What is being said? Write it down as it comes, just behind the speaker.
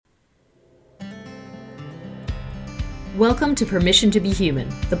Welcome to Permission to Be Human,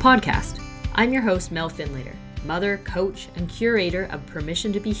 the podcast. I'm your host, Mel Finlater, mother, coach, and curator of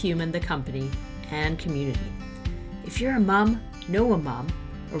Permission to Be Human, the company and community. If you're a mom, know a mom,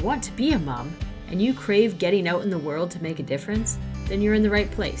 or want to be a mom, and you crave getting out in the world to make a difference, then you're in the right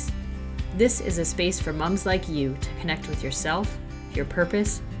place. This is a space for moms like you to connect with yourself, your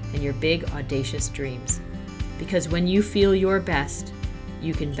purpose, and your big, audacious dreams. Because when you feel your best,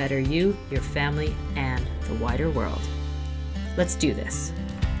 you can better you, your family, and the wider world. Let's do this.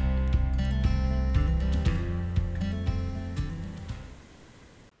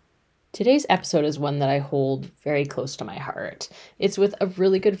 Today's episode is one that I hold very close to my heart. It's with a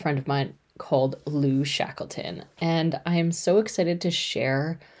really good friend of mine called Lou Shackleton, and I am so excited to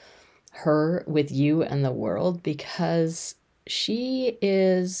share her with you and the world because she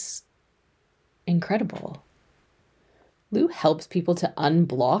is incredible. Lou helps people to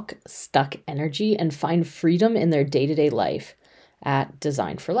unblock stuck energy and find freedom in their day-to-day life at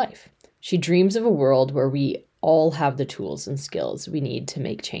Design for Life. She dreams of a world where we all have the tools and skills we need to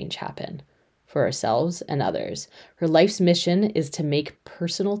make change happen for ourselves and others. Her life's mission is to make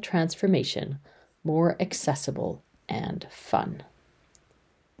personal transformation more accessible and fun.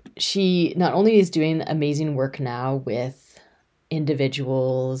 She not only is doing amazing work now with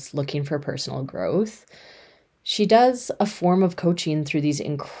individuals looking for personal growth, she does a form of coaching through these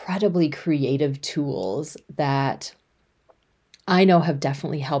incredibly creative tools that I know have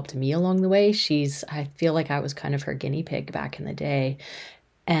definitely helped me along the way. I feel like I was kind of her guinea pig back in the day.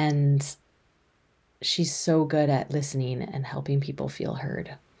 And she's so good at listening and helping people feel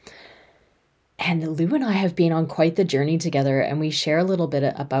heard. And Lou and I have been on quite the journey together, and we share a little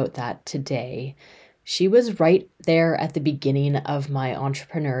bit about that today. She was right there at the beginning of my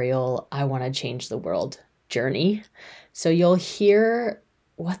entrepreneurial, I want to change the world journey. So you'll hear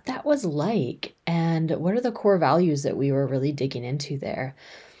what that was like and what are the core values that we were really digging into there.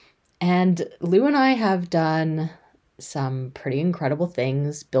 And Lou and I have done some pretty incredible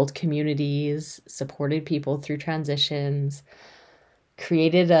things, built communities, supported people through transitions,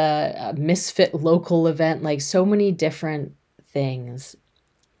 created a misfit local event, like so many different things.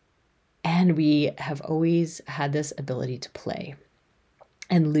 And we have always had this ability to play.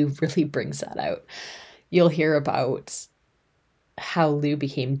 And Lou really brings that out. You'll hear about how Lou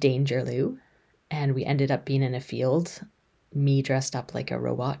became Danger Lou, and we ended up being in a field, me dressed up like a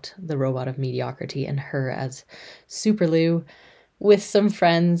robot, the robot of mediocrity, and her as Super Lou with some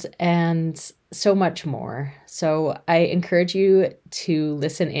friends and so much more. So I encourage you to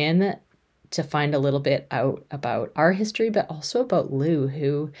listen in to find a little bit out about our history, but also about Lou,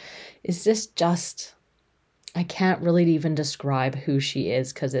 who is just I can't really even describe who she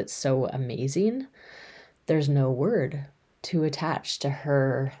is because it's so amazing. There's no word to attach to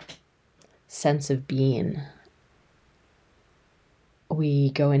her sense of being.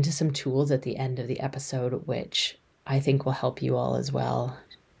 We go into some tools at the end of the episode, which I think will help you all as well.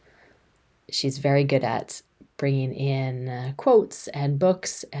 She's very good at bringing in quotes and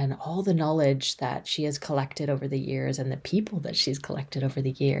books and all the knowledge that she has collected over the years and the people that she's collected over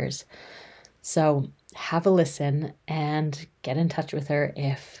the years. So have a listen and get in touch with her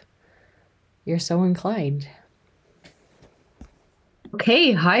if you're so inclined.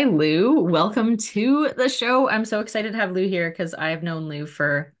 Okay, hi Lou. Welcome to the show. I'm so excited to have Lou here because I've known Lou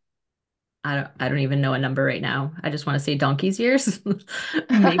for I don't even know a number right now. I just want to say donkey's years.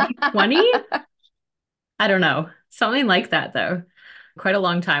 Maybe 20? I don't know. Something like that though. Quite a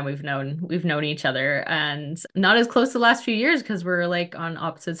long time we've known each other, and not as close the last few years because we're like on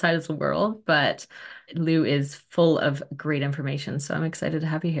opposite sides of the world, but Lou is full of great information, so I'm excited to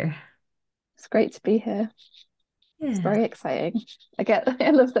have you here. It's great to be here. It's Yeah. very exciting.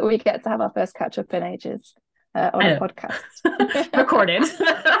 I love that we get to have our first catch up in ages on I a know. podcast. Recorded.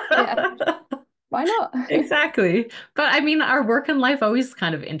 Yeah, why not? Exactly. But I mean, our work and life always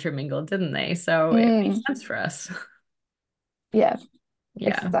kind of intermingled, didn't they? So it makes Mm, sense for us. yeah,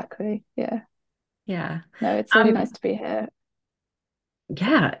 Yeah. exactly. Yeah. Yeah. No, it's really Um, nice to be here.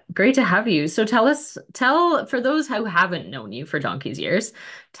 yeah, great to have you. So tell for those who haven't known you for donkey's years,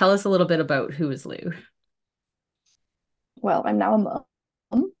 tell us a little bit about who is Lou. Well, I'm now a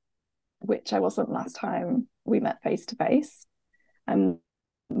mum, which I wasn't last time we met face to face. I'm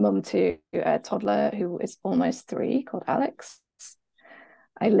mum to a toddler who is almost 3 called Alex.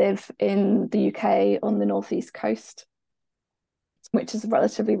 I live in the UK on the northeast coast, which is a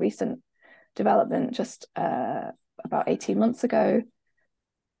relatively recent development, just about 18 months ago.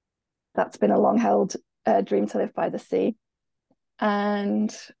 That's been a long held dream to live by the sea.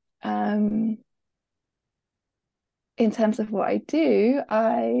 And in terms of what I do,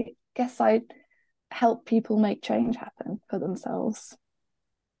 I guess I help people make change happen for themselves.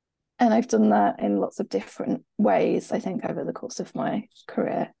 And I've done that in lots of different ways, I think, over the course of my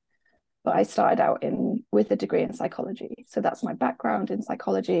career. But I started out in with a degree in psychology. So that's my background in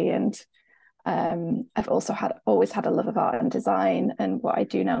psychology. And I've also always had a love of art and design. And what I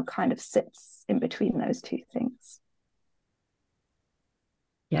do now kind of sits in between those two things.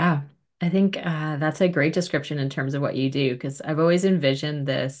 Yeah, I think that's a great description in terms of what you do, because I've always envisioned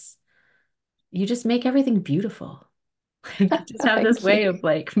this. You just make everything beautiful. Like you just have this Thank way you. of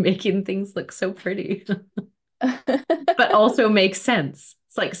like making things look so pretty, but also make sense.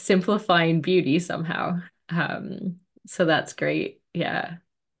 It's like simplifying beauty somehow. So that's great. Yeah.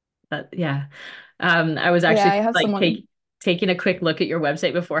 Yeah. I was Yeah, actually I just had like someone. taking a quick look at your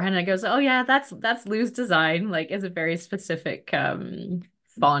website beforehand, and I goes, oh yeah, that's Lou's design. Like it's a very specific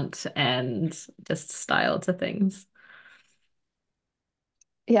font and just style to things.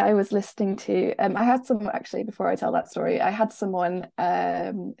 Yeah, I was listening to. I had some actually before I tell that story. I had someone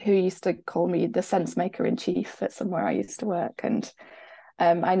who used to call me the sense maker in chief at somewhere I used to work, and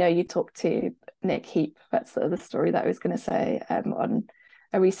I know you talked to Nick Heap. That's the story that I was going to say on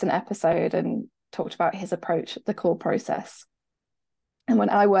a recent episode, and talked about his approach, the core process. And when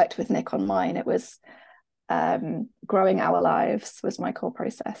I worked with Nick on mine, it was growing our lives was my core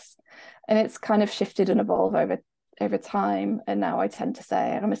process, and it's kind of shifted and evolved over time. And now I tend to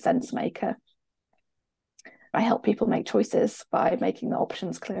say I'm a sense maker. I help people make choices by making the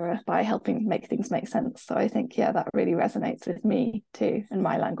options clearer, by helping make things make sense. So I think, yeah, that really resonates with me too. In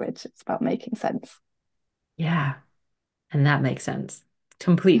my language, it's about making sense. Yeah. And that makes sense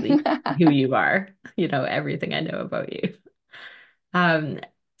completely who you are, everything I know about you. Um,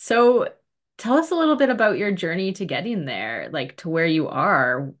 so tell us a little bit about your journey to getting there, like to where you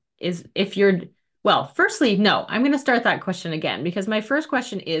are. Is if you're, well, firstly, no, I'm going to start that question again because my first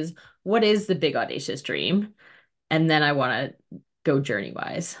question is, what is the big audacious dream? And then I want to go journey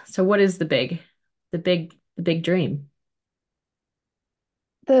wise. So what is the big dream?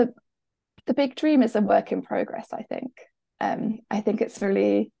 the the big dream is a work in progress, I think. I think it's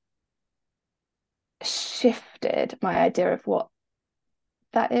really shifted my idea of what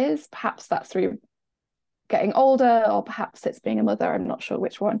that is. Perhaps that's through getting older, or perhaps it's being a mother. I'm not sure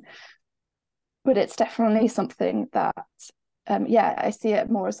which one, but it's definitely something that, yeah, I see it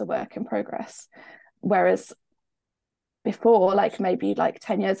more as a work in progress. Whereas before, like maybe like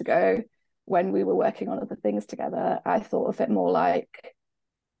 10 years ago, when we were working on other things together, I thought of it more like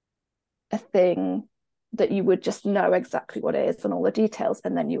a thing that you would just know exactly what it is and all the details,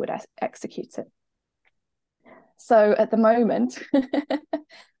 and then you would execute it. So at the moment,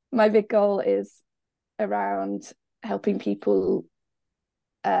 my big goal is around helping people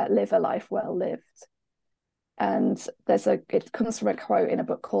live a life well lived. And it comes from a quote in a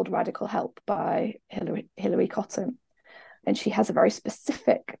book called Radical Help by Hilary Cotton. And she has a very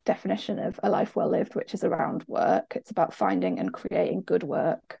specific definition of a life well lived, which is around work. It's about finding and creating good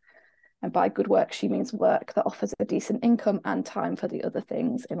work. And by good work, she means work that offers a decent income and time for the other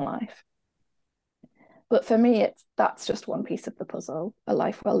things in life. But for me, that's just one piece of the puzzle. A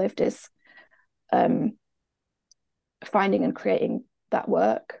life well lived is um, finding and creating that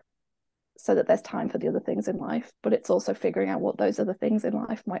work so that there's time for the other things in life. But it's also figuring out what those other things in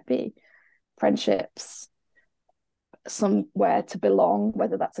life might be: friendships, somewhere to belong,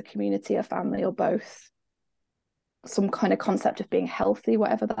 whether that's a community, a family, or both, some kind of concept of being healthy,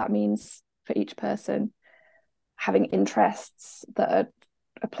 whatever that means for each person, having interests that are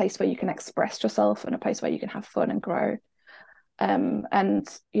a place where you can express yourself and a place where you can have fun and grow. And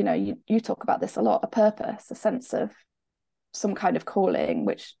you talk about this a lot: a purpose, a sense of some kind of calling,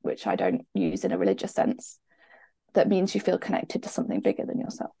 which I don't use in a religious sense, that means you feel connected to something bigger than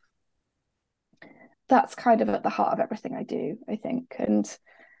yourself. That's kind of at the heart of everything I do, I think. And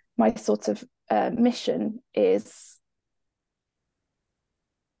my sort of mission is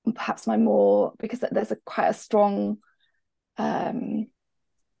perhaps my more, because there's quite a strong um,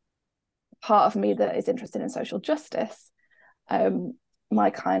 part of me that is interested in social justice. My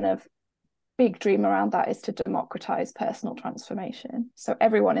kind of big dream around that is to democratize personal transformation. So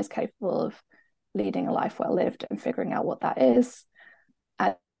everyone is capable of leading a life well lived and figuring out what that is.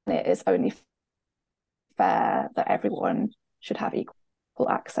 And it is only fair that everyone should have equal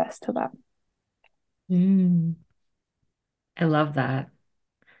access to that. Mm, I love that.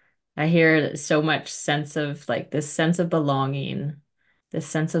 I hear so much sense of like this sense of belonging, this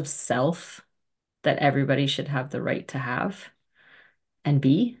sense of self that everybody should have the right to have and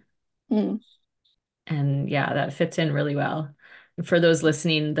be. Mm. And yeah, that fits in really well. for those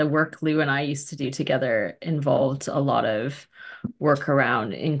listening, the work Lou and I used to do together involved a lot of work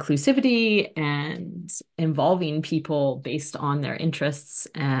around inclusivity and involving people based on their interests,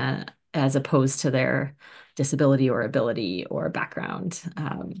 as opposed to their disability or ability or background.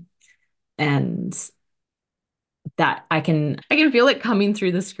 And that I can feel it coming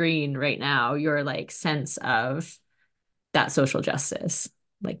through the screen right now, your like sense of that social justice.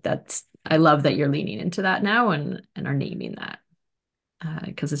 Like that's I love that you're leaning into that now and are naming that,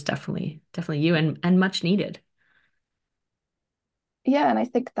 because it's definitely you and much needed. Yeah, and I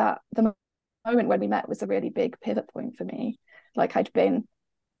think that the moment when we met was a really big pivot point for me. Like I've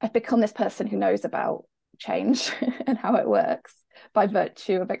become this person who knows about change and how it works by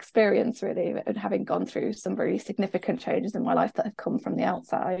virtue of experience, really, and having gone through some very significant changes in my life that have come from the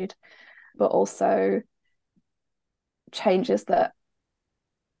outside, but also changes that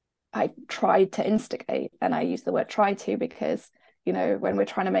I tried to instigate. And I use the word try to because, when we're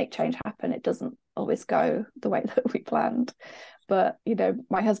trying to make change happen, it doesn't always go the way that we planned. But,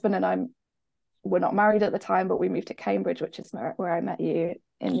 my husband and I were not married at the time, but we moved to Cambridge, which is where I met you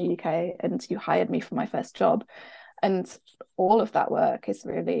in the UK, and you hired me for my first job. And all of that work is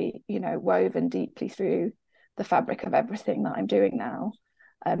really, woven deeply through the fabric of everything that I'm doing now.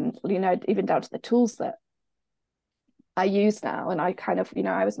 Even down to the tools that I use now. And I kind of,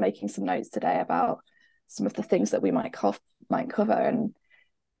 I was making some notes today about some of the things that we might cover, and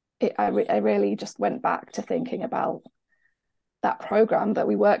I really just went back to thinking about that program that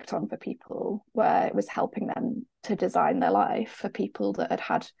we worked on for people, where it was helping them to design their life for people that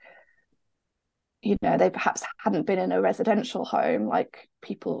had they perhaps hadn't been in a residential home, like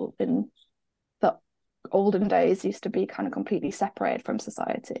people in the olden days used to be kind of completely separated from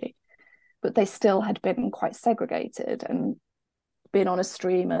society, but they still had been quite segregated and been on a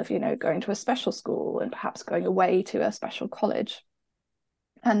stream of, going to a special school and perhaps going away to a special college,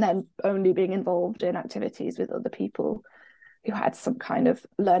 and then only being involved in activities with other people who had some kind of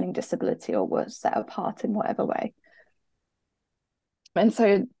learning disability or were set apart in whatever way. And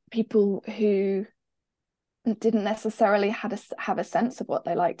so people who didn't necessarily have a sense of what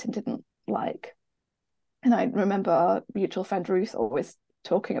they liked and didn't like. And I remember our mutual friend Ruth always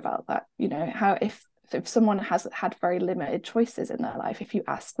talking about that, how if someone has had very limited choices in their life, if you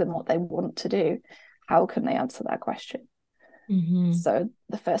ask them what they want to do, how can they answer that question? Mm-hmm. So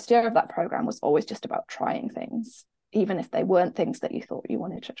the first year of that program was always just about trying things, even if they weren't things that you thought you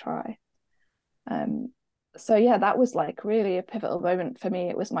wanted to try. So yeah, that was like really a pivotal moment for me.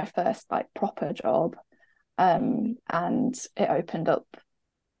 It was my first like proper job, and it opened up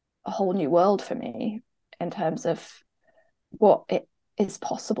a whole new world for me in terms of what it is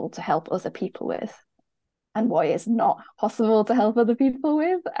possible to help other people with, and what is not possible to help other people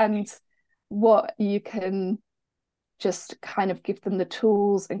with, and what you can just kind of give them the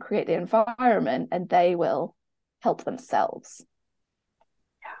tools and create the environment, and they will help themselves.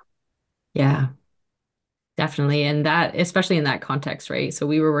 Yeah, definitely. And that, especially in that context, right? So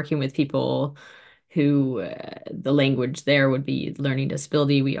we were working with people who, the language there would be learning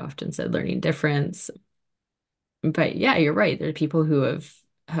disability. We often said learning difference. But yeah, you're right. There are people who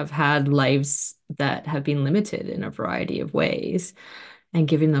have had lives that have been limited in a variety of ways, and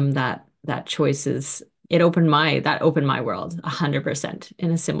giving them that choice is that opened my world 100%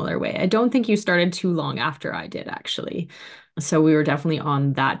 in a similar way. I don't think you started too long after I did, actually. So we were definitely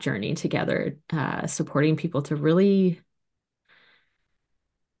on that journey together, supporting people to really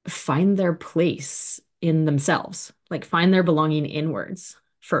find their place in themselves, like find their belonging inwards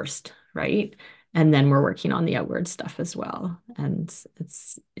first, right? And then we're working on the outward stuff as well. And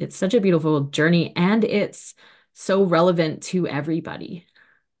it's such a beautiful journey, and it's so relevant to everybody,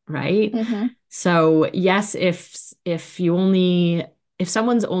 right? Mm-hmm. So yes, if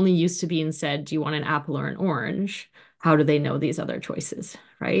someone's only used to being said, do you want an apple or an orange? How do they know these other choices,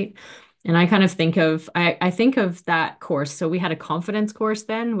 right? And I kind of I think of that course. So we had a confidence course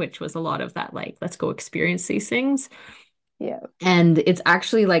then, which was a lot of that, like, let's go experience these things. Yeah. And it's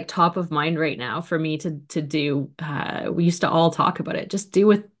actually like top of mind right now for me to do. We used to all talk about it, just do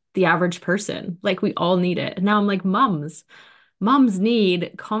with the average person. Like we all need it. And now I'm like, moms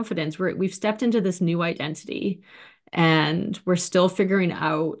need confidence. We've stepped into this new identity, and we're still figuring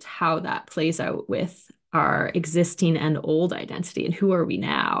out how that plays out with our existing and old identity and who are we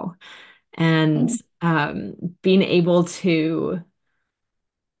now. And Mm. being able to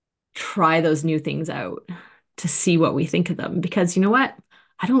try those new things out to see what we think of them. Because you know what?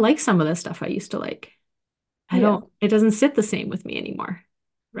 I don't like some of the stuff I used to like. Yeah. It doesn't sit the same with me anymore.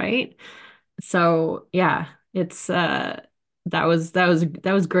 Right. So yeah, it's that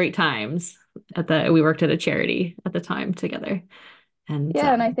was great times. we worked at a charity at the time together. And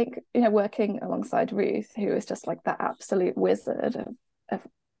Yeah, and I think, working alongside Ruth, who is just like the absolute wizard of,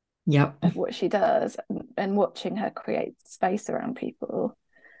 yep. of what she does, and watching her create space around people,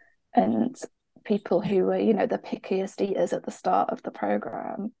 and people who were, the pickiest eaters at the start of the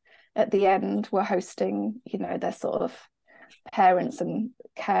program, at the end were hosting, their sort of parents and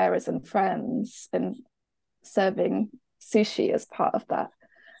carers and friends, and serving sushi as part of that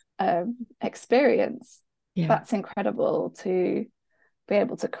experience. Yeah. That's incredible, to be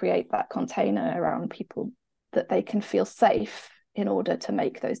able to create that container around people that they can feel safe in order to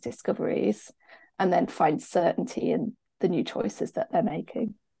make those discoveries and then find certainty in the new choices that they're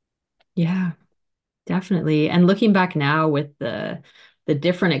making. Yeah, definitely. And looking back now with the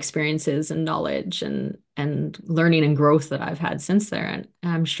different experiences and knowledge and learning and growth that I've had since there, and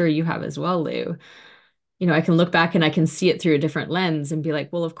I'm sure you have as well, Lou. I can look back and I can see it through a different lens and be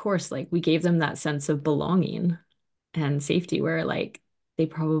like, well, of course, like we gave them that sense of belonging and safety where like they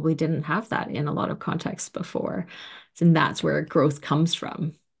probably didn't have that in a lot of contexts before. And that's where growth comes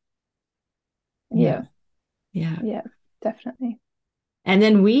from. Yeah. Yeah, Yeah. yeah, definitely. And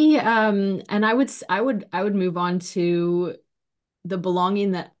then and I would move on to the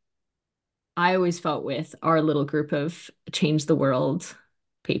belonging that I always felt with our little group of change the world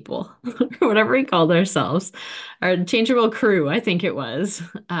people, or whatever we called ourselves, our change the world crew, I think it was.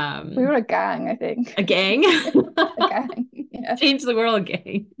 We were a gang, I think. A gang. A gang. Yeah. Change the world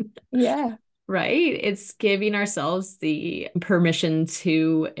gang. Yeah. Right? It's giving ourselves the permission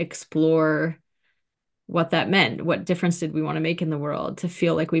to explore what that meant. What difference did we want to make in the world to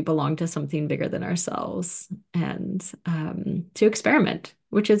feel like we belong to something bigger than ourselves and to experiment,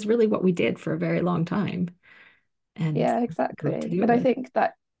 which is really what we did for a very long time and Yeah, love to exactly. do it And I with. think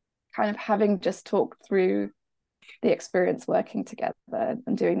that, kind of having just talked through the experience working together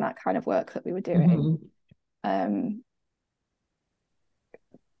and doing that kind of work that we were doing, Mhm. um,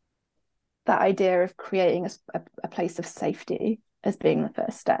 that idea of creating a place of safety as being the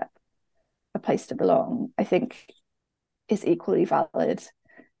first step, a place to belong, I think is equally valid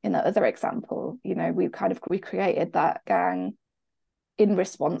in that other example. We created that gang in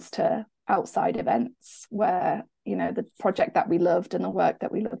response to outside events where, the project that we loved and the work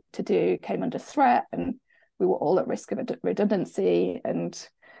that we loved to do came under threat, and we were all at risk of redundancy. And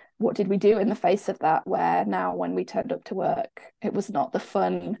what did we do in the face of that, where now when we turned up to work, it was not the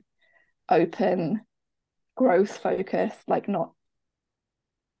fun, open, growth focused, like not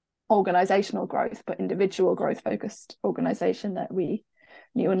organizational growth, but individual growth focused organization that we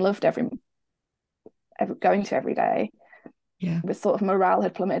knew and loved every going to every day. Yeah. Was sort of morale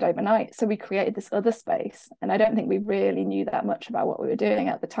had plummeted overnight. So we created this other space. And I don't think we really knew that much about what we were doing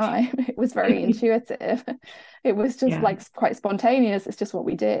at the time. It was very intuitive. It was just Yeah. like quite spontaneous. It's just what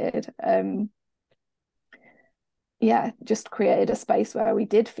we did. Yeah, just created a space where we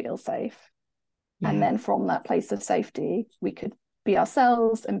did feel safe. And Yeah. then from that place of safety, we could be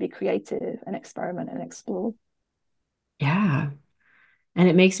ourselves and be creative and experiment and explore. Yeah. And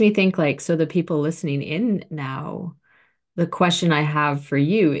it makes me think like, so the people listening in now, the question I have for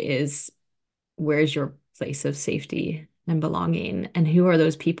you is, where's your place of safety and belonging? And who are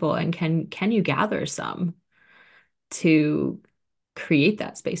those people? And can you gather some to create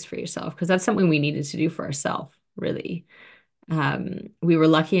that space for yourself? Because that's something we needed to do for ourselves, really. We were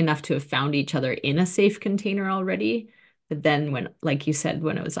lucky enough to have found each other in a safe container already. But then when, like you said,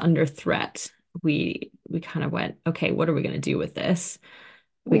 when it was under threat, we kind of went, okay, what are we going to do with this?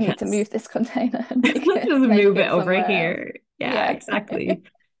 We need to Because move this container and make let's it just make move it it over somewhere else. here. Yeah, Yeah. exactly.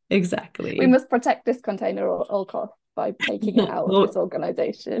 We Exactly. must protect this container at all costs by taking it out of this Well,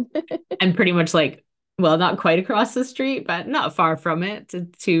 organization. and pretty much like, well, not quite across the street, but not far from it to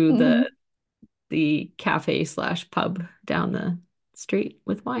Mhm. the cafe slash pub down the street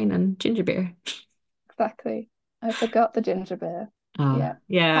with wine and ginger beer. Exactly. I forgot the ginger beer. Yeah.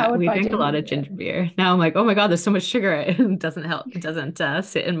 Yeah, Powered we by drink a ginger lot of beer. ginger beer. Now I'm like, oh my God, there's so much sugar. It doesn't help. It doesn't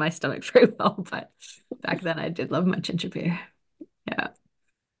sit in my stomach very well. But back then I did love my ginger beer. Yeah.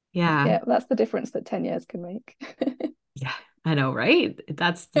 Yeah. Yeah, that's the difference that 10 years can make. Yeah. I know, right?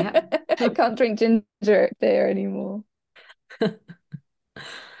 That's, yeah. Can't drink ginger beer anymore.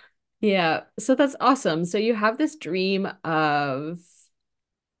 Yeah. So that's awesome. So you have this dream of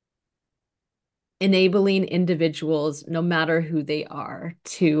enabling individuals, no matter who they are,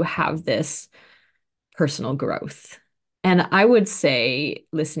 to have this personal growth. And I would say,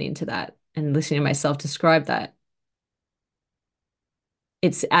 listening to that and listening to myself describe that,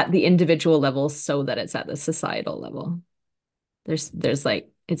 it's at the individual level so that it's at the societal level. There's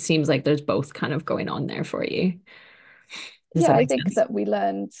like, it seems like there's both kind of going on there for you. Does Yeah, that I make think sense? that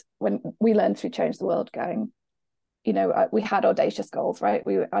when we learned through Change the World going, we had audacious goals, right?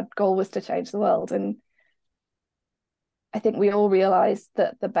 Our goal was to change the world. And I think we all realized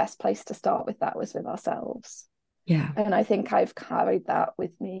that the best place to start with that was with ourselves. Yeah. And I think I've carried that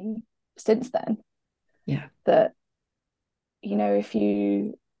with me since then, Yeah. that, if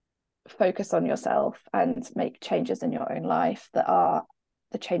you focus on yourself and make changes in your own life that are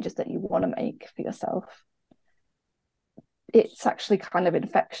the changes that you want to make for yourself, it's actually kind of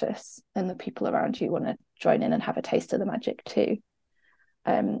infectious, and the people around you want to join in and have a taste of the magic too.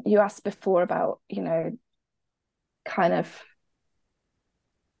 You asked before about, kind of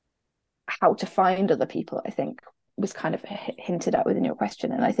how to find other people, I think was kind of hinted at within your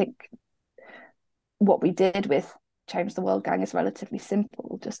question. And I think what we did with Change the World Gang is relatively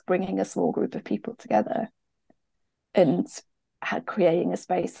simple, just bringing a small group of people together and creating a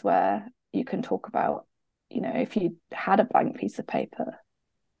space where you can talk about, if you had a blank piece of paper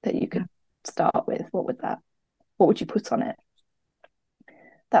that you Yeah. could start with, what would you put on it?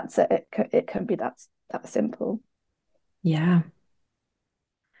 That's it. It can be that simple. Yeah.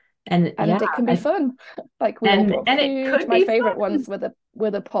 And yeah, And it can be fun. Like we all and brought and it food. could My be favorite ones fun. were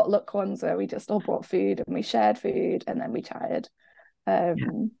the potluck ones where we just all brought food and we shared food and then we chatted. Yeah.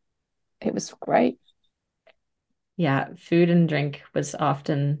 Um, it was great. Yeah, food and drink was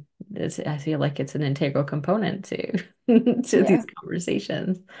often, I feel like it's an integral component to to these Yeah.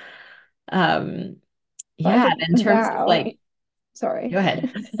 conversations. Um, But I yeah, think and in terms of now, like, sorry. go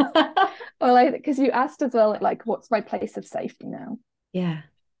ahead. Well, because you asked as well, like, what's my place of safety now? Yeah,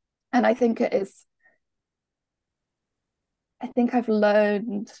 And I think I've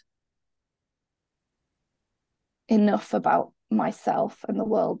learned enough about myself and the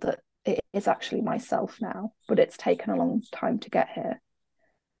world that it is actually myself now, but it's taken a long time to get here.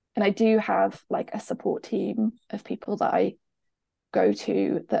 And I do have like a support team of people that I go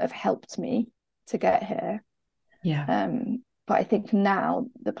to that have helped me to get here. yeah, But I think now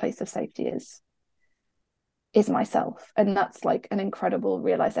the place of safety is myself, and that's like an incredible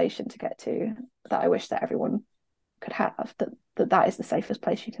realization to get to, that I wish that everyone could have, that is the safest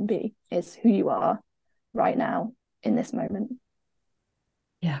place you can be, is who you are right now in this moment.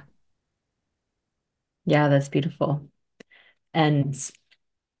 yeah, yeah, that's beautiful. And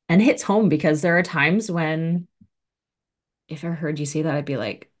hits home because there are times when if I heard you say that, I'd be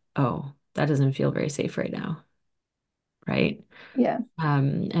like, oh, that doesn't feel very safe right now, right? Yeah,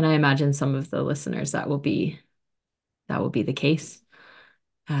 And I imagine some of the listeners that will be the case.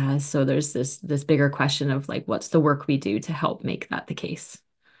 So there's this bigger question of like, what's the work we do to help make that the case,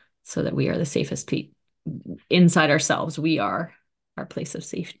 so that we are the safest pe inside ourselves. We are our place of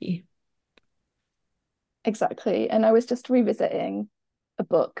safety. exactly. And I was just revisiting a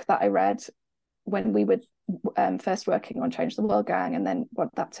book that I read when we were first working on Change the World Gang, and then what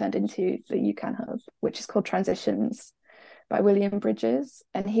that turned into the UCAN Hub, which is called Transitions by William Bridges.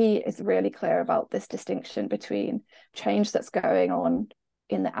 And he is really clear about this distinction between change that's going on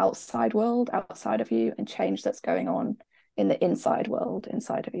in the outside world, outside of you, and change that's going on in the inside world,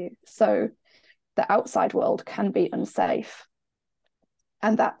 inside of you. So the outside world can be unsafe.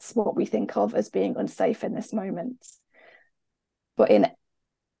 And that's what we think of as being unsafe in this moment. But in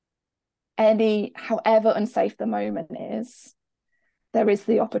however unsafe the moment is, there is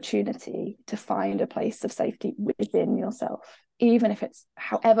the opportunity to find a place of safety within yourself, even if it's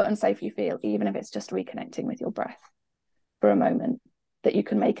however unsafe you feel, even if it's just reconnecting with your breath for a moment, that you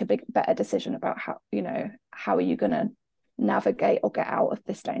can make a better decision about how are you going to navigate or get out of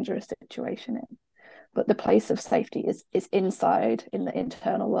this dangerous situation in. But the place of safety is inside, in the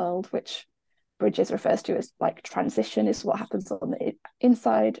internal world, which Bridges refers to as like transition is what happens on the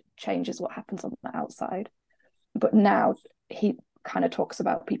inside, change is what happens on the outside. But now he kind of talks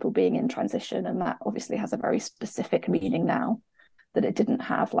about people being in transition, and that obviously has a very specific meaning now that it didn't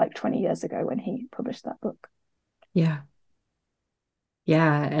have like 20 years ago when he published that book. Yeah.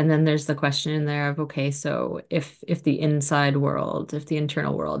 Yeah, and then there's the question in there of, okay, so if the inside world, if the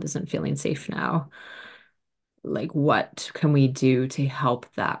internal world isn't feeling safe now, like what can we do to help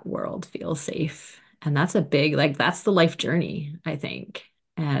that world feel safe? And that's a big, like that's the life journey, I think.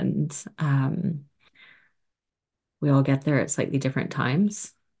 And we all get there at slightly different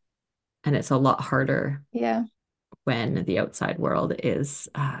times. And it's a lot harder Yeah, when the outside world is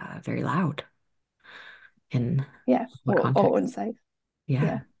very loud in yeah, what or context. unsafe. Yeah,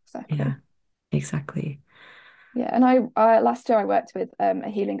 Yeah, exactly. yeah, exactly. Yeah, and I last year I worked with a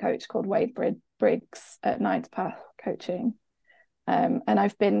healing coach called Wade Briggs at Ninth Path Coaching. And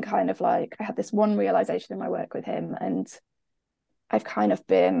I've been kind of like, I had this one realization in my work with him, and I've kind of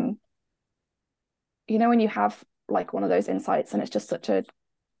been, when you have like one of those insights, and it's just such a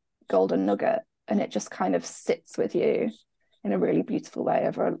golden nugget, and it just kind of sits with you in a really beautiful way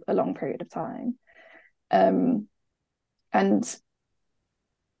over a long period of time. um and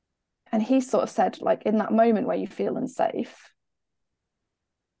and he sort of said, like, in that moment where you feel unsafe,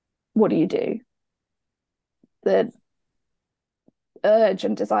 what do you do? The urge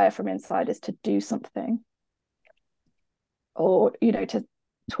and desire from inside is to do something, or, to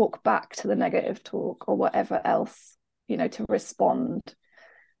talk back to the negative talk or whatever else, to respond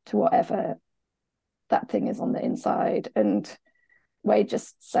to whatever that thing is on the inside. And Wade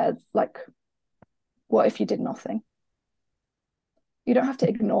just said, like, what if you did nothing? You don't have to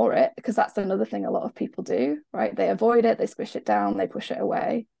ignore it, because that's another thing a lot of people do, right? They avoid it, they squish it down, they push it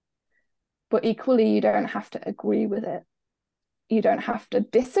away. But equally, you don't have to agree with it. You don't have to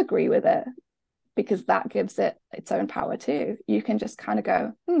disagree with it, because that gives it its own power too. You can just kind of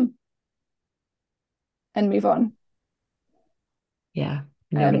go, and move on. Yeah.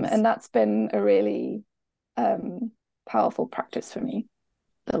 Notice. And that's been a really powerful practice for me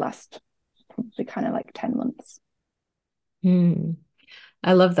the last probably kind of like 10 months. Hmm.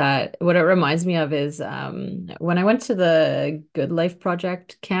 I love that. What it reminds me of is when I went to the Good Life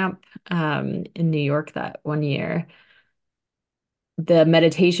Project camp in New York that one year, the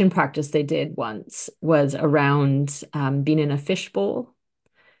meditation practice they did once was around being in a fishbowl.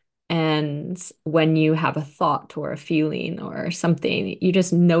 And when you have a thought or a feeling or something, you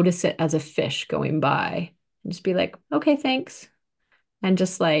just notice it as a fish going by. And just be like, okay, thanks. And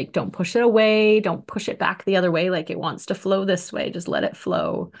just like, don't push it away. Don't push it back the other way like it wants to flow this way. Just let it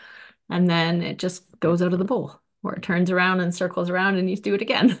flow. And then it just goes out of the bowl, or it turns around and circles around and you do it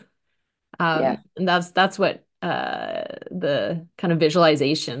again. Yeah, And that's what the kind of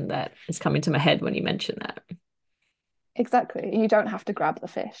visualization that is coming to my head when you mention that. exactly. You don't have to grab the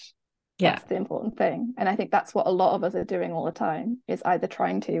fish. Yeah. That's the important thing. And I think that's what a lot of us are doing all the time, is either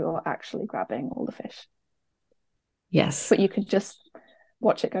trying to or actually grabbing all the fish. Yes. But you could just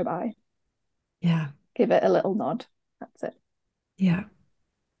watch it go by, Yeah. give it a little nod. That's it. Yeah.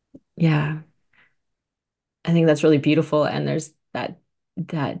 Yeah. I think that's really beautiful. And there's that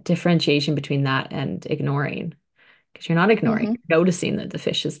differentiation between that and ignoring, because you're not ignoring, Mm-hmm. you're noticing that the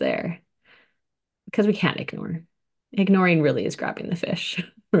fish is there, because we can't ignore. Ignoring really is grabbing the fish,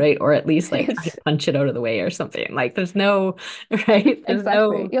 right? Or at least like trying It's to punch it out of the way or something. Like there's no, right? There's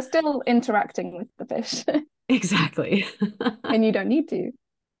exactly. no, You're still interacting with the fish, exactly. and you don't need to.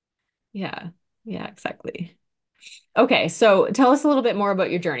 Yeah. Yeah, exactly. Okay, so tell us a little bit more about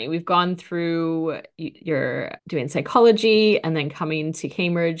your journey. We've gone through you're doing psychology and then coming to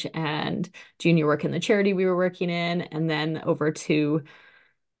Cambridge and doing your work in the charity we were working in, and then over to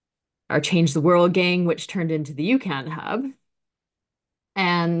our Change the World gang, which turned into the UCAN hub.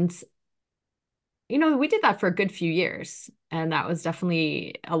 And, we did that for a good few years. And that was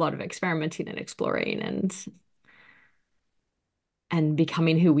definitely a lot of experimenting and exploring and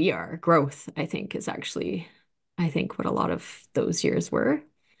becoming who we are. Growth, I think, is actually, I think, what a lot of those years were.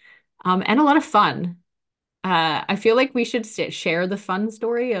 And a lot of fun. I feel like we should share the fun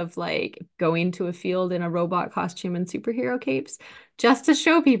story of like going to a field in a robot costume and superhero capes, just to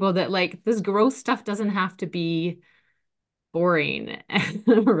show people that like this growth stuff doesn't have to be boring,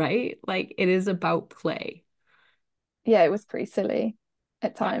 right? Like it is about play. Yeah, it was pretty silly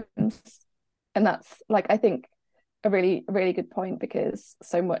at times. And that's, like, I think a really good point, because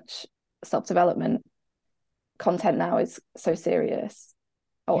so much self-development content now is so serious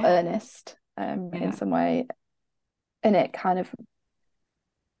or Yeah, earnest, in yeah, some way. And it kind of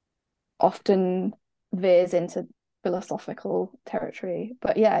often veers into philosophical territory.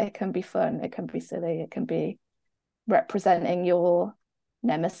 But yeah, it can be fun, it can be silly, it can be representing your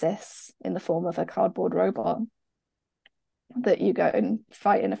nemesis in the form of a cardboard robot that you go and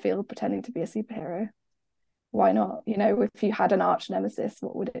fight in a field pretending to be a superhero. Why not? If you had an arch nemesis,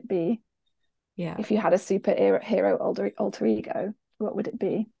 what would it be? yeah, If you had a superhero alter ego, what would it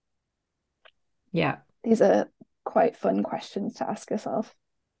be? yeah, These are quite fun questions to ask yourself.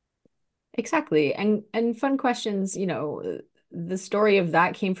 exactly. And fun questions, the story of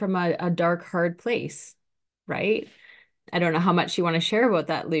that came from a dark, hard place, right? I don't know how much you want to share about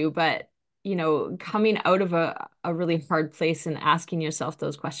that, Lou, but coming out of a really hard place and asking yourself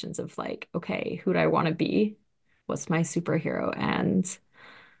those questions of like, okay, who do I want to be? What's my superhero? And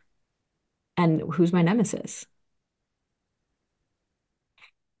who's my nemesis?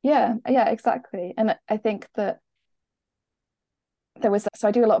 Yeah, exactly. And I think that so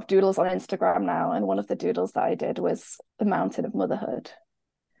I do a lot of doodles on Instagram now, and one of the doodles that I did was the mountain of motherhood.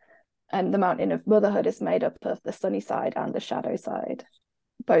 And the mountain of motherhood is made up of the sunny side and the shadow side.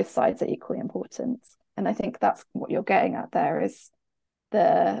 Both sides are equally important. And I think that's what you're getting at there is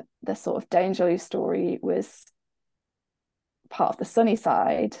the sort of Dangerous story was part of the sunny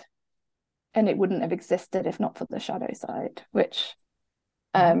side, and it wouldn't have existed if not for the shadow side, which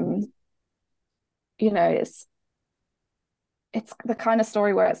Yeah. um you know it's the kind of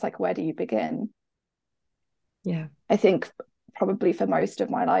story where it's like, where do you begin? Yeah. I think probably for most of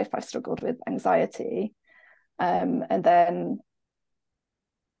my life I've struggled with anxiety, and then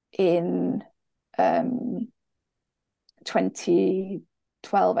in um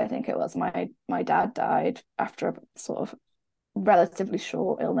 2012, I think it was, my dad died after a sort of relatively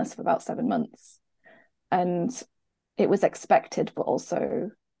short illness for about 7 months, and it was expected but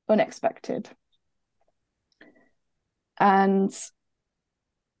also unexpected. And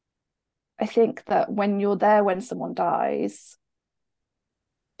I think that when you're there when someone dies,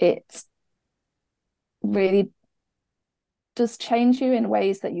 it really does change you in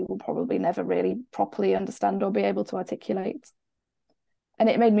ways that you will probably never really properly understand or be able to articulate. And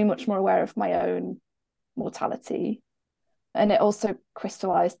it made me much more aware of my own mortality. And it also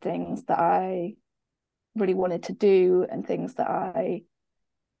crystallized things that I really wanted to do and things that I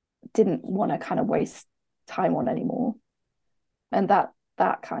didn't want to kind of waste time on anymore. And that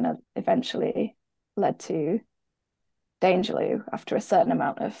kind of eventually led to Dangerloo after a certain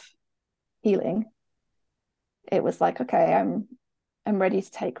amount of healing. It was like, okay, I'm ready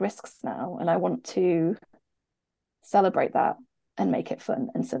to take risks now, and I want to celebrate that and make it fun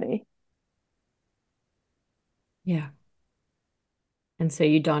and silly. Yeah. And so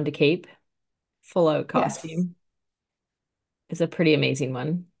you donned a cape, full out Yes. costume. It's a pretty amazing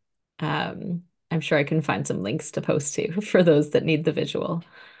one. Um, I'm sure I can find some links to post to for those that need the visual.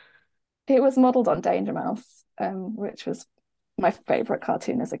 It was modeled on Danger Mouse, which was my favorite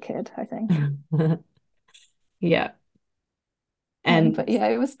cartoon as a kid, I think. Yeah. And But yeah,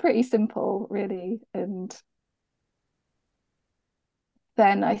 it was pretty simple, really. And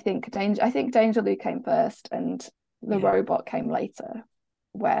then I think Dangerloo came first, and the yeah, robot came later,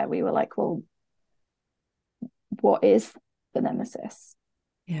 where we were like, well, what is the nemesis?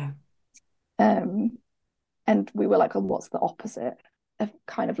 yeah, Um, and we were like, oh, what's the opposite of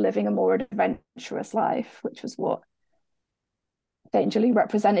kind of living a more adventurous life, which was what Dangerloo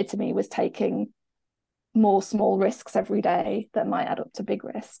represented to me, was taking more small risks every day that might add up to big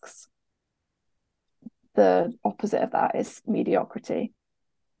risks. The opposite of that is mediocrity.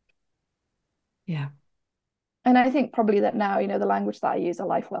 yeah, And I think probably that now, the language that I use, a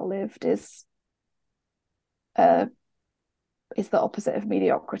life well lived, uh, is the opposite of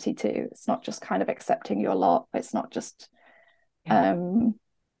mediocrity too. It's not just kind of accepting your lot. It's not just yeah, um,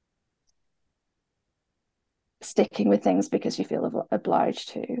 sticking with things because you feel obliged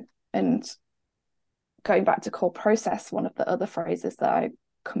to. And going back to core process, one of the other phrases that I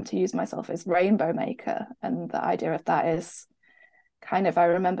come to use myself is rainbow maker. And the idea of that is kind of, I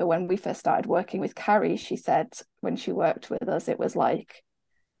remember when we first started working with Carrie, she said when she worked with us, it was like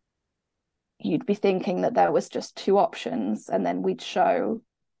you'd be thinking that there was just two options, and then we'd show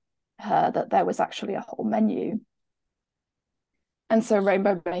her that there was actually a whole menu. And so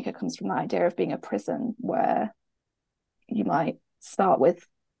Rainbow Maker comes from the idea of being a prison where you might start with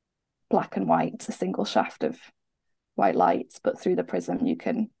black and white, a single shaft of white lights, but through the prism you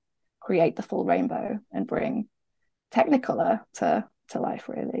can create the full rainbow and bring Technicolor to life,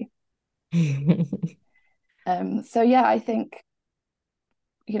 really. So yeah, I think,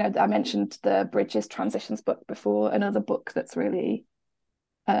 I mentioned the Bridges Transitions book before. Another book that's really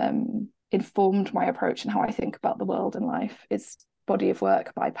informed my approach and how I think about the world and life is Body of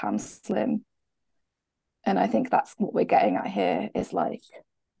Work by Pam Slim. And I think that's what we're getting at here, is like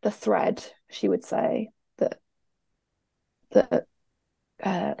the thread, she would say, that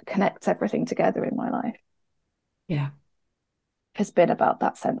connects everything together in my life yeah, has been about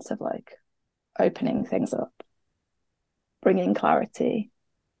that sense of like opening things up, bringing clarity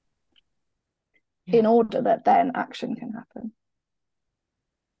yeah, in order that then action can happen.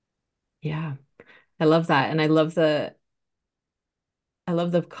 yeah. I love that. And I love the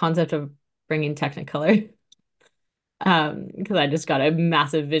concept of bringing Technicolor. Because I just got a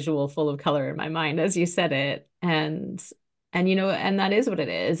massive visual full of color in my mind as you said it. And and that is what it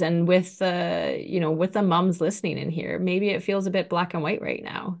is. And with with the moms listening in here, maybe it feels a bit black and white right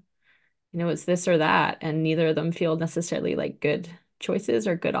now. It's this or that, and neither of them feel necessarily like good choices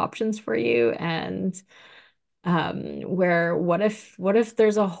or good options for you. And where what if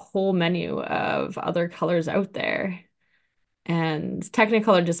there's a whole menu of other colors out there? And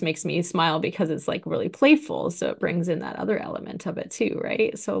Technicolor just makes me smile because it's like really playful, so it brings in that other element of it too,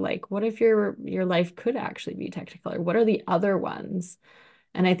 right? So like what if your life could actually be Technicolor? What are the other ones?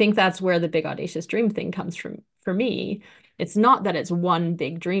 And I think that's where the big audacious dream thing comes from for me. It's not that it's one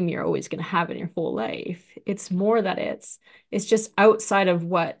big dream you're always going to have in your whole life. It's more that it's just outside of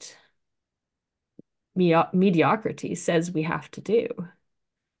what mediocrity says we have to do,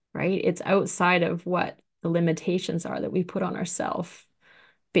 right? It's outside of what the limitations are that we put on ourselves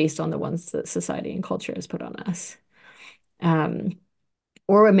based on the ones that society and culture has put on us. Um,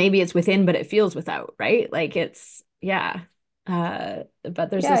 or maybe it's within, but it feels without, right? Like it's, yeah. But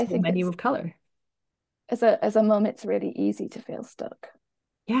there's Yeah, this I whole think menu it's of color. as a mum, it's really easy to feel stuck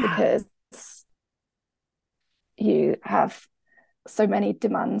Yeah. because you have so many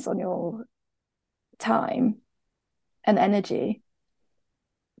demands on your time and energy.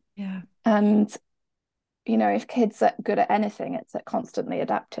 Yeah. And, if kids are good at anything, it's at constantly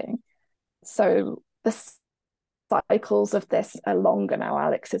adapting. So the cycles of this are longer now.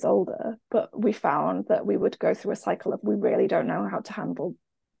 Alex is older, but we found that we would go through a cycle of we really don't know how to handle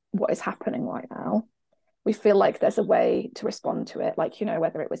what is happening right now. We feel like there's a way to respond to it, like,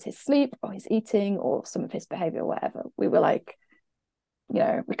 whether it was his sleep or his eating or some of his behavior or whatever. We were like,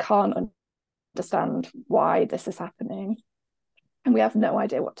 we can't understand why this is happening and we have no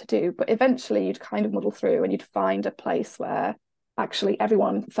idea what to do. But eventually you'd kind of muddle through and you'd find a place where actually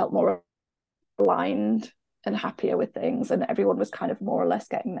everyone felt more aligned and happier with things, and everyone was kind of more or less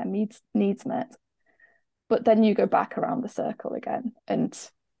getting their needs met. But then you go back around the circle again, and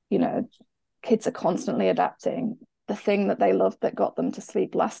kids are constantly adapting. The thing that they loved that got them to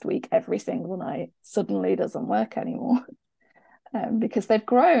sleep last week every single night suddenly doesn't work anymore. Because they've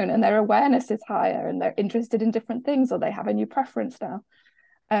grown and their awareness is higher and they're interested in different things, or they have a new preference now.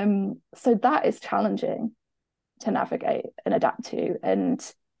 So that is challenging to navigate and adapt to.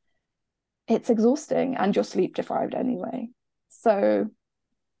 And it's exhausting and you're sleep deprived anyway. So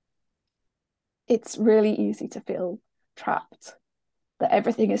it's really easy to feel trapped, that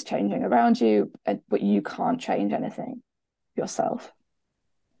everything is changing around you, but you can't change anything yourself.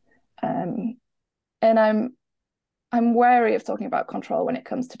 Um, and I'm wary of talking about control when it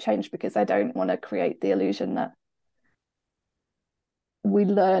comes to change because I don't want to create the illusion that we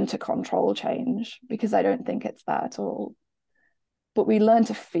learn to control change, because I don't think it's that at all. But we learn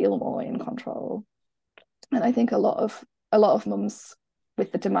to feel more in control. And I think a lot of mums,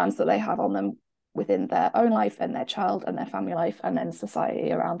 with the demands that they have on them within their own life and their child and their family life and then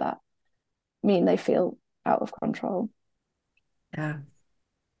society around that, mean they feel out of control. Yeah.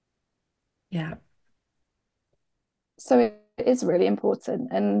 Yeah. So it is really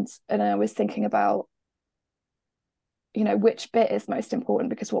important. And I was thinking about, which bit is most important,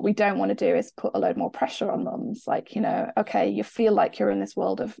 because what we don't want to do is put a load more pressure on mums. Like, okay, you feel like you're in this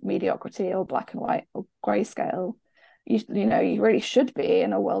world of mediocrity or black and white or grayscale. You really should be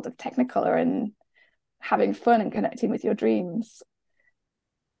in a world of technicolor and having fun and connecting with your dreams.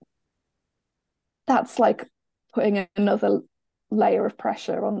 That's like putting another layer of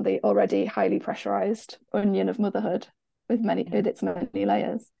pressure on the already highly pressurized onion of motherhood with its many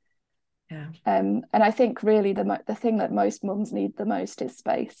layers. Yeah. And I think really the thing that most mums need the most is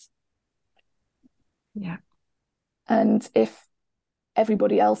space. Yeah. And if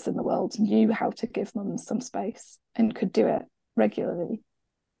everybody else in the world knew how to give mums some space and could do it regularly,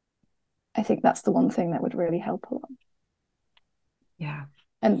 I think that's the one thing that would really help a lot. Yeah.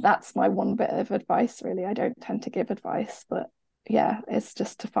 And that's my one bit of advice, really. I don't tend to give advice, but yeah, it's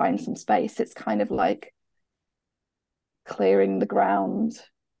just to find some space. It's kind of like clearing the ground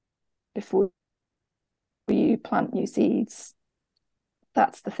before you plant new seeds.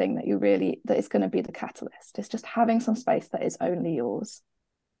 That's the thing that is going to be the catalyst. It's just having some space that is only yours.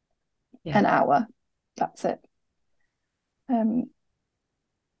 Yeah. An hour, that's it. Um,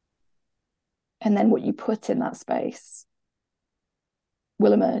 and then what you put in that space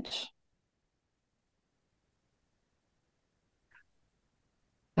will emerge.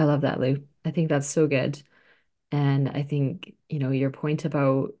 I love that, Lou. I think that's so good. And I think, your point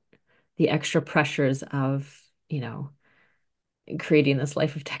about the extra pressures of, creating this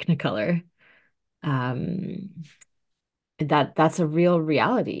life of Technicolor, um, that's a real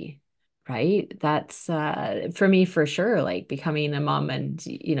reality, right? That's for me for sure, like becoming a mom, and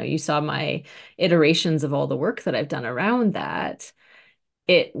you saw my iterations of all the work that I've done around that.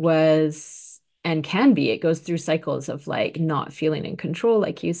 It was and can be, it goes through cycles of like not feeling in control,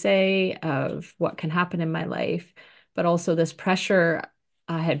 like you say, of what can happen in my life, but also this pressure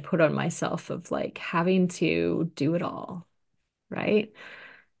I had put on myself of like having to do it all, right?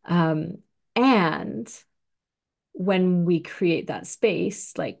 Um, and when we create that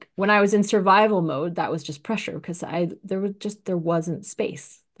space, like when I was in survival mode, that was just pressure because there wasn't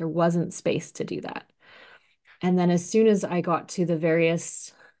space. There wasn't space to do that. And then as soon as I got to the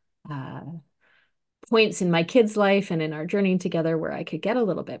various uh, points in my kid's life and in our journey together where I could get a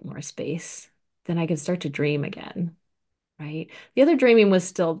little bit more space, then I could start to dream again, right? The other dreaming was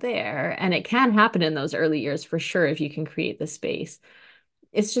still there, and it can happen in those early years for sure if you can create the space.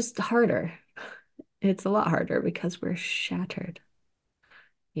 It's just harder. It's a lot harder because we're shattered,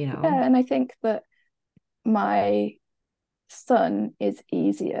 you know? Yeah, and I think that my son is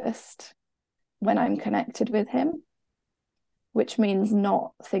easiest when I'm connected with him, which means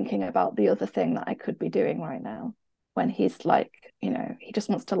not thinking about the other thing that I could be doing right now. When he's like, he just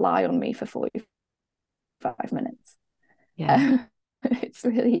wants to lie on me for 45 minutes. Yeah. It's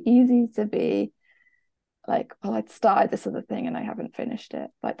really easy to be like, well, I'd started this other thing and I haven't finished it.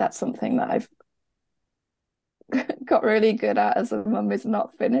 Like that's something that I've got really good at as a mum, is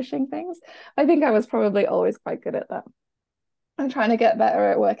not finishing things. I think I was probably always quite good at that. I'm trying to get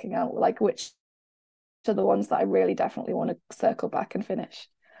better at working out like which are the ones that I really definitely want to circle back and finish,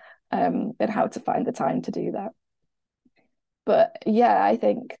 and how to find the time to do that. But yeah, I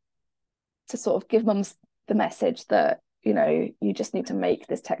think to sort of give mums the message that, you just need to make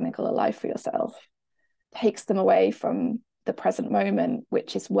this technical alive for yourself takes them away from the present moment,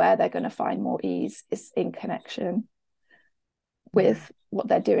 which is where they're going to find more ease, is in connection Yeah. with what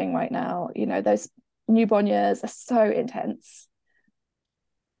they're doing right now. Those newborn years are so intense.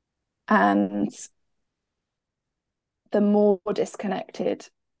 And the more disconnected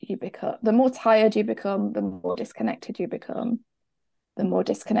you become, the more tired you become, the more disconnected you become. The more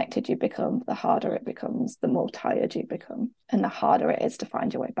disconnected you become, the harder it becomes, the more tired you become, and the harder it is to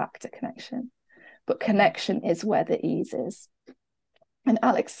find your way back to connection. But connection is where the ease is. And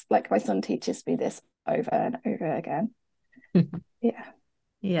Alex, like my son, teaches me this over and over again. Yeah.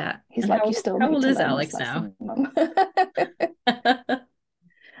 Yeah. He's And like, you still how need old to is learn this Alex now? lesson, Mum.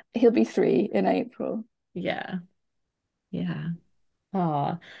 He'll be 3 in April. Yeah. Yeah.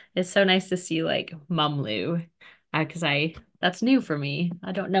 Oh, it's so nice to see like Mum Lou. Because that's new for me.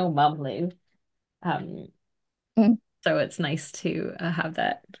 I don't know Mum Lou. Um, Mm. so it's nice to have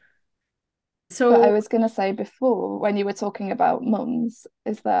that. But I So was going to say before, when you were talking about mums,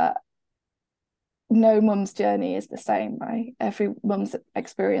 is that no mum's journey is the same, right? Every mum's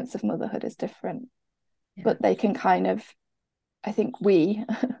experience of motherhood is different, yeah. but they can kind of, I think we,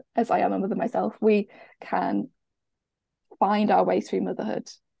 as I am a mother myself, we can find our way through motherhood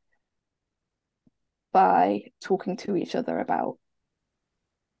by talking to each other about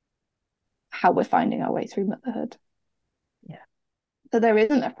how we're finding our way through motherhood. Yeah. So there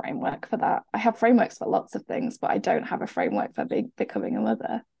isn't a framework for that. I have frameworks for lots of things, but I don't have a framework for becoming a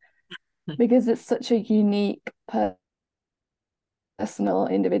mother, because it's such a unique, personal,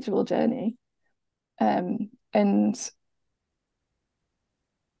 individual journey. And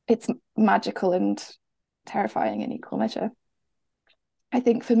it's magical and terrifying in equal measure. I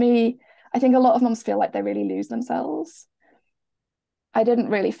think for me, I think a lot of mums feel like they really lose themselves. I didn't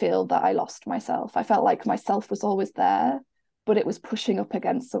really feel that I lost myself. I felt like myself was always there, but it was pushing up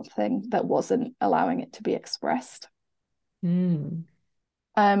against something that wasn't allowing it to be expressed. Mm.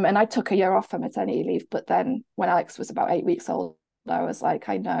 And I took a year off for maternity leave, but then when Alex was about 8 weeks old, I was like,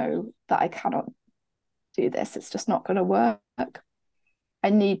 I know that I cannot do this. It's just not going to work. I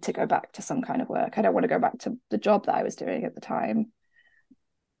need to go back to some kind of work. I don't want to go back to the job that I was doing at the time,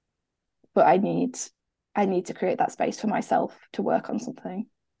 but I need to create that space for myself to work on something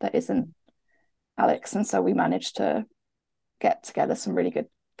that isn't Alex. And so we managed to get together some really good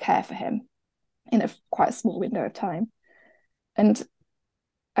care for him in a quite a small window of time. And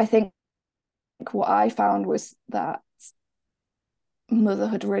I think what I found was that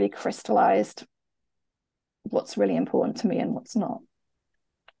motherhood really crystallized what's really important to me and what's not.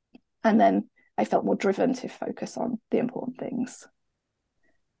 And then I felt more driven to focus on the important things.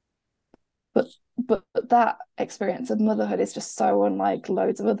 But but that experience of motherhood is just so unlike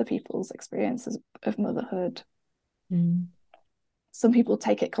loads of other people's experiences of motherhood. Mm. Some people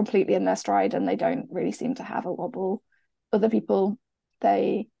take it completely in their stride and they don't really seem to have a wobble. Other people,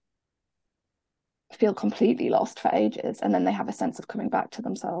 they feel completely lost for ages and then they have a sense of coming back to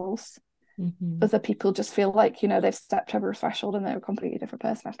themselves. Hmm. Other people just feel like, they've stepped over a threshold and they're a completely different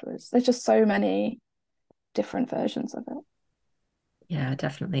person afterwards. There's just so many different versions of it. Yeah,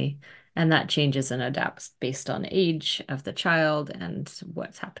 definitely. And that changes and adapts based on age of the child and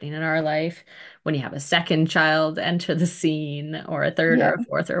what's happening in our life. When you have a second child enter the scene, or a third or Yeah. a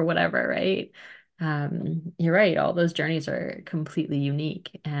fourth or whatever, right? You're right. All those journeys are completely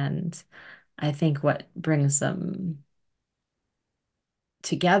unique. And I think what brings them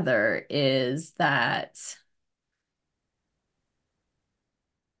together is that,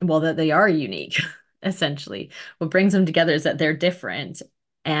 well, that they are unique. essentially. What brings them together is that they're different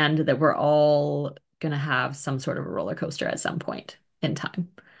and that we're all going to have some sort of a roller coaster at some point in time.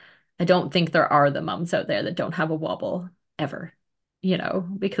 I don't think there are the moms out there that don't have a wobble ever,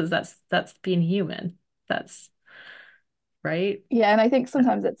 because that's being human. That's right. Yeah, and I think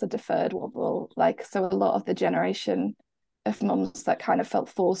sometimes it's a deferred wobble. Like, so a lot of the generation of mums that kind of felt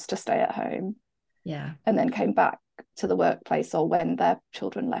forced to stay at home Yeah. and then came back to the workplace or when their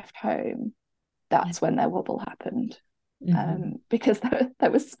children left home, Yeah. that's when their wobble happened. Hmm. Because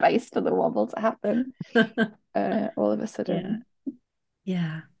there was space for the wobble to happen all of a Yeah. sudden.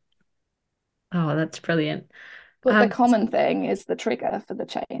 Yeah. Oh, that's brilliant. But the common thing is the trigger for the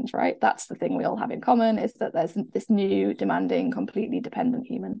change, right? That's the thing we all have in common is that there's this new, demanding, completely dependent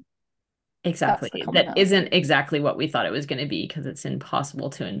human. That's the Exactly. That commonality. isn't exactly what we thought it was going to be because it's impossible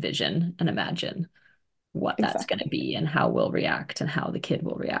to envision and imagine what that's going to Exactly. be and how we'll react and how the kid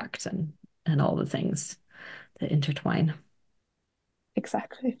will react and all the things that intertwine.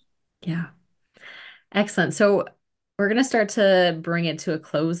 Exactly. Yeah. Excellent. So we're going to start to bring it to a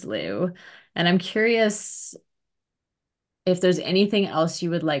close, Lou. And I'm curious if there's anything else you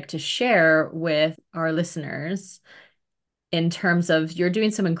would like to share with our listeners in terms of you're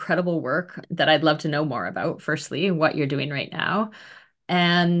doing some incredible work that I'd love to know more about, firstly, what you're doing right now.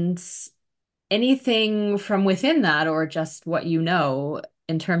 And anything from within that, or just what you know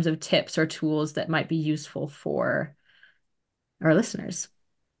in terms of tips or tools that might be useful for our listeners.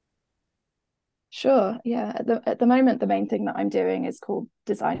 Sure. Yeah. At the moment, the main thing that I'm doing is called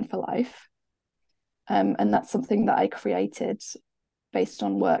Design for Life. And that's something that I created based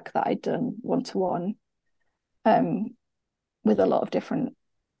on work that I'd done one to one with a lot of different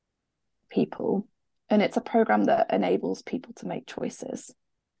people. And it's a program that enables people to make choices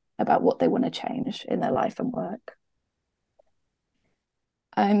about what they want to change in their life and work.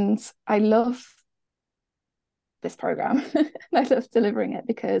 And I love this program. I love delivering it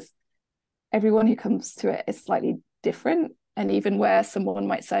because everyone who comes to it is slightly different. And even where someone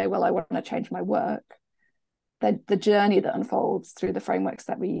might say, well, I want to change my work, the journey that unfolds through the frameworks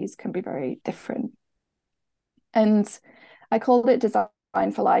that we use can be very different. And I called it Design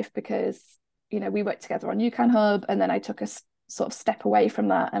for Life because, we worked together on UCAN Hub, and then I took a sort of step away from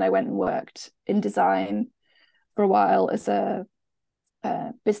that and I went and worked in design for a while as a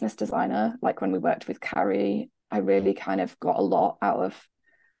business designer. Like when we worked with Carrie, I really kind of got a lot out of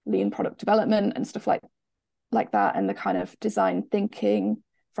lean product development and stuff like that, and the kind of design thinking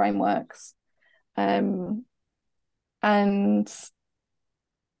frameworks. And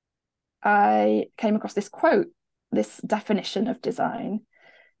I came across this quote, this definition of design,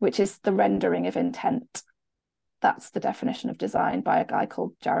 which is the rendering of intent. That's the definition of design by a guy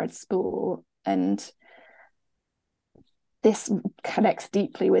called Jared Spool. And this connects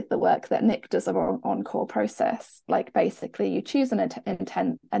deeply with the work that Nick does on core process. Like basically, you choose an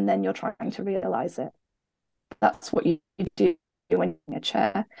intent and then you're trying to realize it. That's what you do when you're in a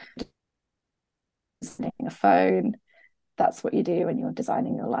chair, designing a phone. That's what you do when you're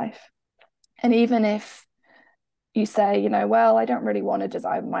designing your life. And even if you say, well, I don't really want to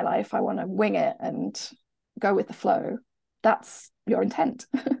design my life, I want to wing it and go with the flow, that's your intent.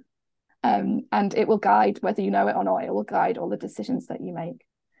 And it will guide whether you know it or not, it will guide all the decisions that you make.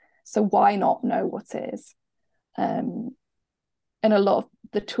 So why not know what is? And a lot of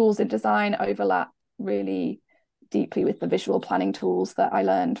the tools in design overlap really deeply with the visual planning tools that I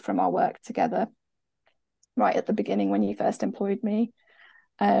learned from our work together right at the beginning when you first employed me.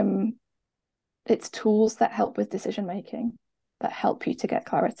 It's tools that help with decision making, that help you to get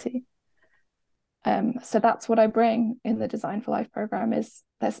clarity. So that's what I bring in the Design for Life program. Is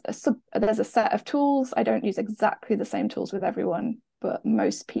there's a set of tools. I don't use exactly the same tools with everyone, but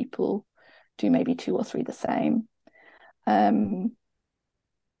most people do maybe 2 or 3 the same. And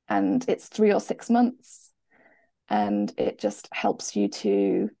it's 3 or 6 months, and it just helps you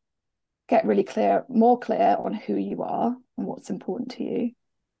to get really more clear on who you are and what's important to you,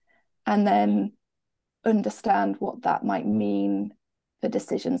 and then understand what that might mean for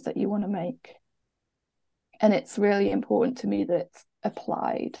decisions that you want to make. And it's really important to me that it's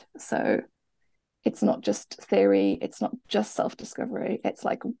applied. So it's not just theory, it's not just self-discovery. It's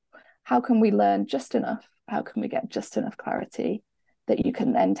like, how can we learn just enough? How can we get just enough clarity that you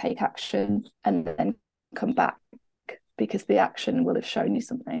can then take action and then come back, because the action will have shown you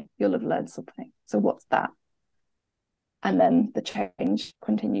something, you'll have learned something. So what's that? And then the change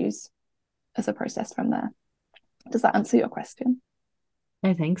continues as a process from there. Does that answer your question?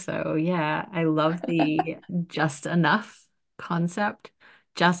 I think so. Yeah. I love the just enough concept,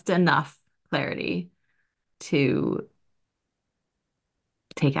 just enough clarity to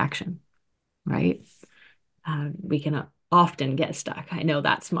take action. right? We can often get stuck. I know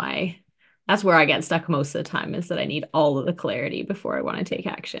that's where I get stuck most of the time, is that I need all of the clarity before I want to take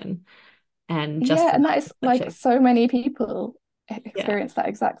action. And just Yeah, the and that lack is of such like a so many people yeah. experience that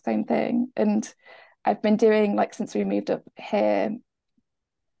exact same thing. And I've been doing, like, since we moved up here,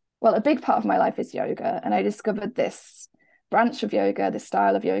 well, a big part of my life is yoga. And I discovered this branch of yoga, this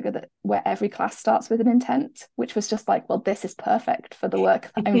style of yoga that where every class starts with an intent, which was just like, well, this is perfect for the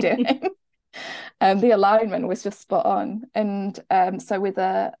work that I'm doing. And the alignment was just spot on. And so with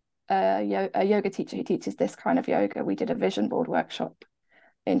a yoga teacher who teaches this kind of yoga, we did a vision board workshop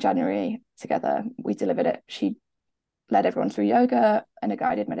in January together. We delivered it. She led everyone through yoga and a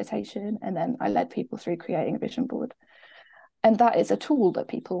guided meditation, and then I led people through creating a vision board. And that is a tool that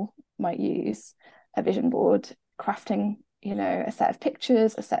people might use, a vision board, crafting, a set of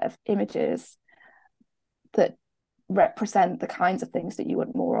pictures, a set of images that represent the kinds of things that you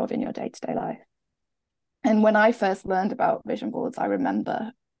want more of in your day-to-day life. And when I first learned about vision boards, I can't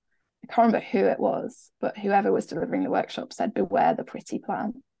remember who it was, but whoever was delivering the workshop said, beware the pretty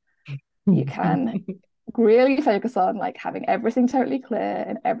plan. You can really focus on like having everything totally clear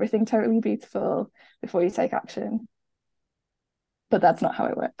and everything totally beautiful before you take action. But that's not how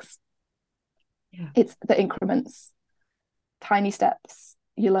it works. Yeah. It's the increments, tiny steps.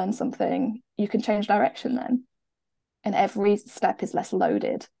 You learn something, you can change direction then. And every step is less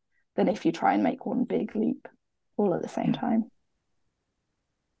loaded than if you try and make one big leap all at the same Yeah. time.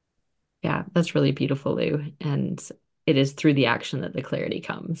 Yeah, that's really beautiful, Lou. And it is through the action that the clarity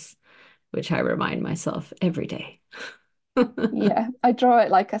comes, which I remind myself every day. Yeah, I draw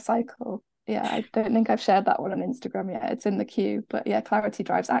it like a cycle. Yeah, I don't think I've shared that one on Instagram yet. It's in the queue. But yeah, clarity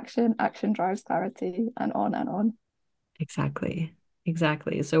drives action, action drives clarity, and on and on. Exactly.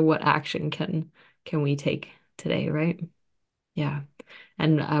 Exactly. So what action can we take today, right? Yeah.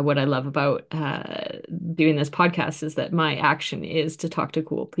 And what I love about doing this podcast is that my action is to talk to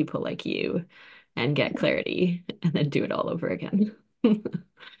cool people like you and get clarity and then do it all over again.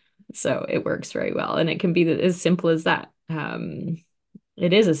 So it works very well. And it can be as simple as that.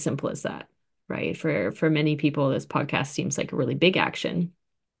 It is as simple as that, right? For many people, this podcast seems like a really big action.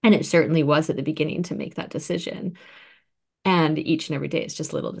 And it certainly was at the beginning to make that decision. And each and every day, it's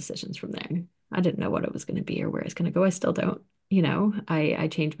just little decisions from there. I didn't know what it was going to be or where it's going to go. I still don't. I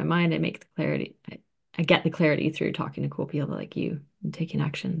change my mind. I make the clarity. I get the clarity through talking to cool people like you and taking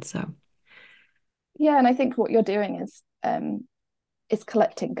action. So Yeah, and I think what you're doing is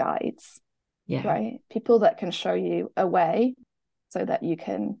collecting guides, yeah, right? People that can show you a way so that you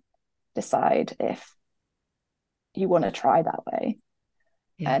can decide if you want to try that way.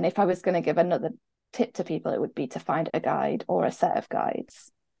 yeah, And if I was going to give another tip to people, it would be to find a guide or a set of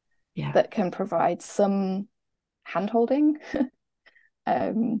guides yeah, that can provide some handholding.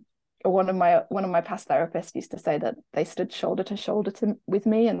 um, one of my past therapists used to say that they stood shoulder to shoulder with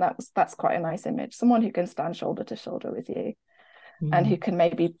me, and that's quite a nice image. Someone who can stand shoulder to shoulder with you, and who mm, can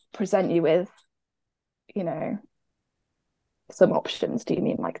maybe present you with, you know, some options. Do you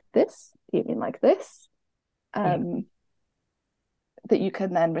mean like this? Do you mean like this? yeah, Um, that you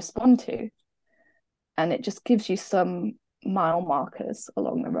can then respond to, and it just gives you some mile markers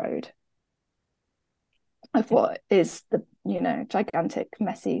along the road of what is the gigantic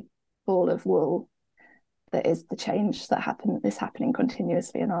messy ball of wool that is the change that is happening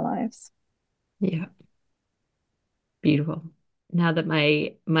continuously in our lives. yeah. Beautiful. Now that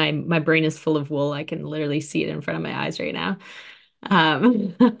my brain is full of wool, I can literally see it in front of my eyes right now.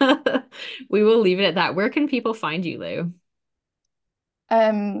 Um, we will leave it at that. Where can people find you, Lou?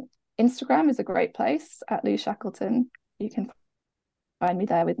 um Instagram is a great place at Lou Shackleton. You can find me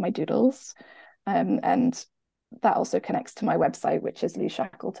there with my doodles, and that also connects to my website, which is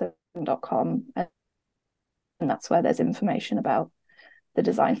loushackleton.com, and that's where there's information about the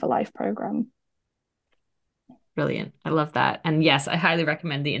Design for Life program. Brilliant. I love that. And yes, I highly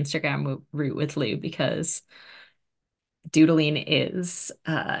recommend the Instagram route with Lou because doodling is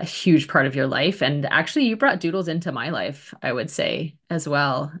a huge part of your life. And actually, you brought doodles into my life, I would say, as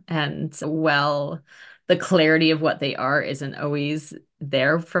well. And well, the clarity of what they are isn't always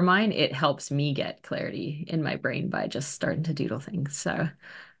there for mine. It helps me get clarity in my brain by just starting to doodle things.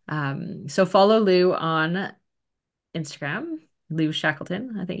 So follow Lou on Instagram, Lou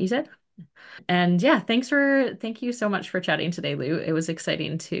Shackleton, I think you said. And yeah, thank you so much for chatting today, Lou. It was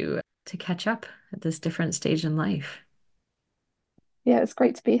exciting to catch up at this different stage in life. Yeah, it's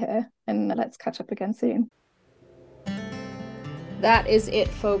great to be here, and let's catch up again soon. That is it,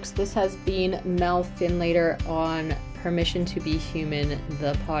 folks. This has been Mel Finlater on Permission to Be Human,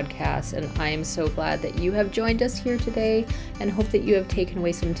 the podcast. And I am so glad that you have joined us here today and hope that you have taken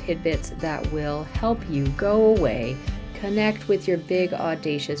away some tidbits that will help you go away, connect with your big,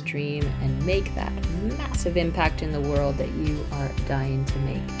 audacious dream, and make that massive impact in the world that you are dying to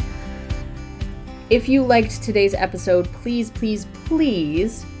make. If you liked today's episode, please, please,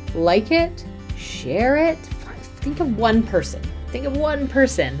 please like it, share it. Think of one person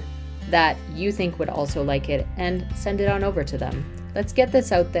that you think would also like it and send it on over to them. Let's get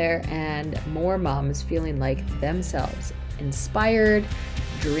this out there and more moms feeling like themselves, inspired,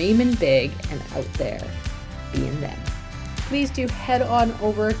 dreaming big, and out there being them. Please do head on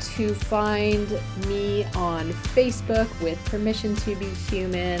over to find me on Facebook with Permission to Be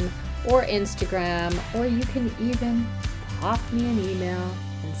Human, or Instagram, or you can even pop me an email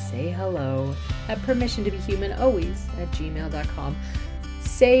and say hello at permissiontobehumanalways@gmail.com.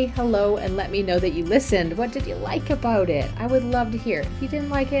 Say hello and let me know that you listened. What did you like about it? I would love to hear. If you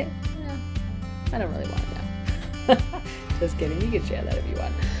didn't like it, I don't really want to know. Just kidding. You can share that if you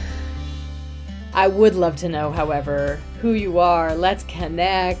want. I would love to know, however, who you are. Let's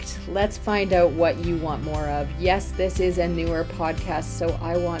connect. Let's find out what you want more of. Yes, this is a newer podcast, so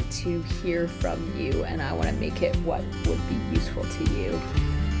I want to hear from you and I want to make it what would be useful to you.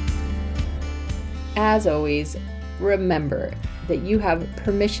 As always, remember that you have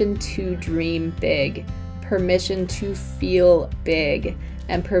permission to dream big, permission to feel big,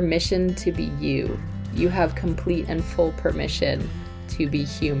 and permission to be you. You have complete and full permission to be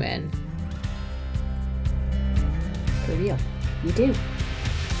human. For real, you do.